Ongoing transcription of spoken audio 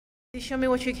Show me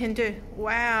what you can do.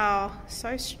 Wow,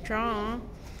 so strong.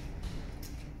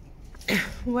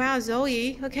 Wow,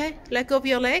 Zoe. Okay, let go of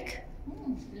your leg.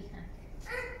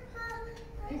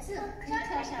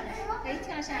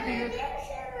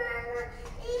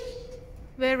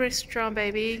 Very strong,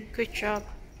 baby. Good job.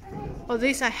 Oh,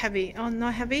 these are heavy. Oh,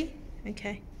 not heavy?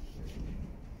 Okay.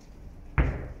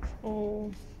 Oh.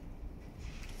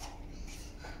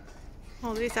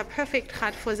 Oh, these are perfect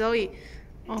height for Zoe.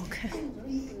 Okay.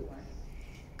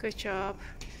 Good job.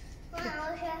 Mom,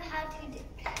 I'll show how to do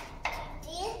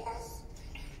this.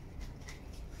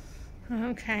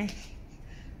 Okay.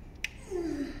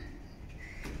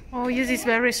 Oh, yours is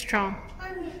very strong.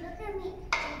 Mommy, look at me.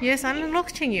 Yes, I'm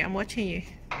watching you. I'm watching you.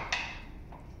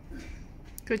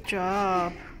 Good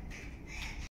job.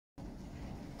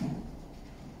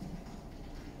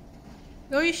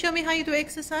 Will you show me how you do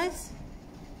exercise?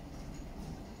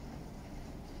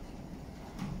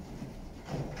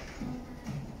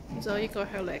 Zoe got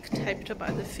her leg taped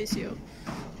by the physio.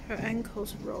 Her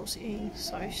ankles rose in,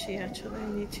 so she actually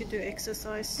need to do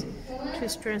exercise to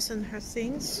strengthen her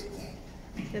things.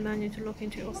 Then I need to look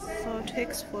into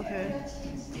orthotics for her.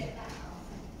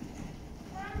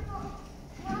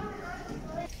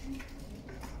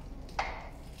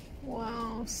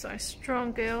 Wow, so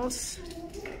strong, girls.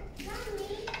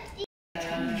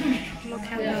 Look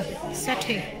at the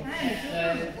setting.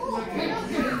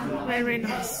 Very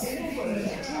nice. Okay,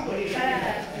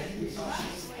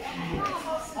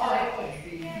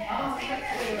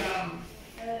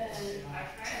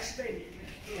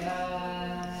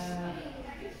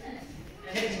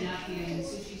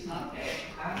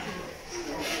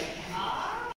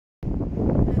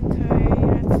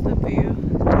 that's the view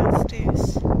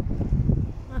downstairs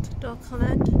at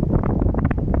Dockland.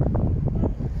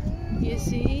 You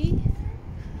see?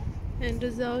 And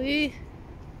Zoe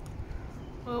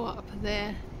up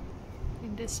there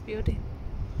in this building.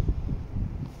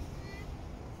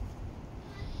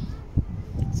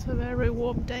 It's a very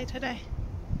warm day today.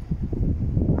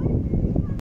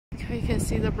 Okay, you can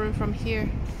see the room from here.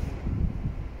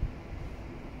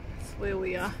 That's where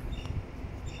we are.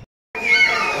 Look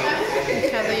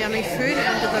at the yummy food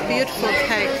and the beautiful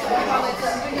cake.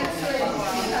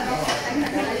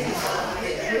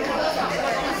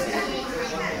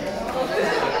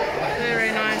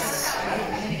 Very nice.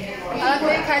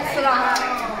 可以开吃了哈。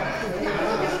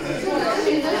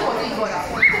这个都是我自己做的，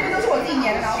这个都是我自己粘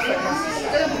的，然后粉的，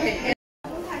这个不可以。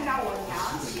参加我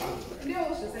娘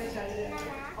60岁生日。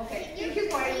Okay, thank you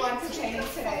for everyone for training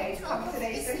today. Come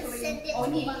today, especially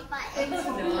Oni. Thanks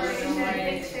for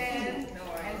invitation,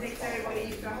 and thanks everybody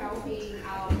for helping.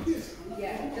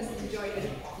 Yeah, just enjoy it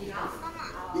enough.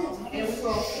 And we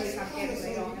will play some games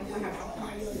later on, and we'll have some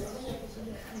fun.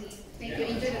 Thank you.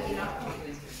 Enjoy the dinner.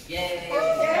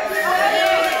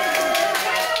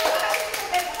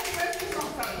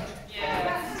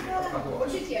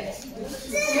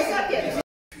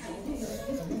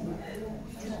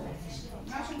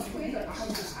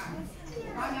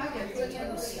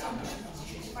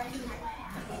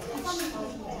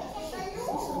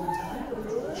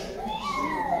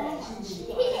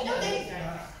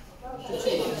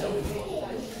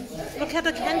 Look at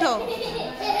the candle.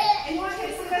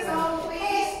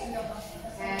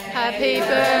 Happy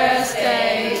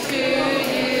birthday to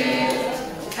you.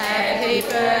 Happy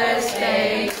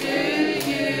birthday to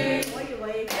you.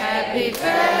 Happy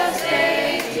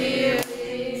birthday dear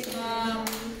Mom.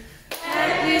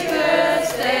 Happy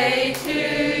birthday to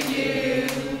you.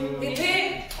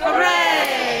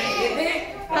 Hooray!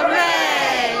 Hooray!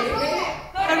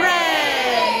 Hooray!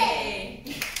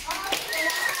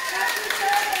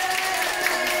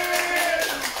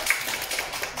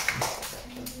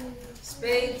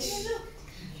 Speech.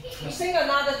 You sing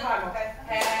another time, okay?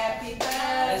 Happy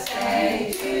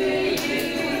birthday to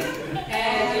you.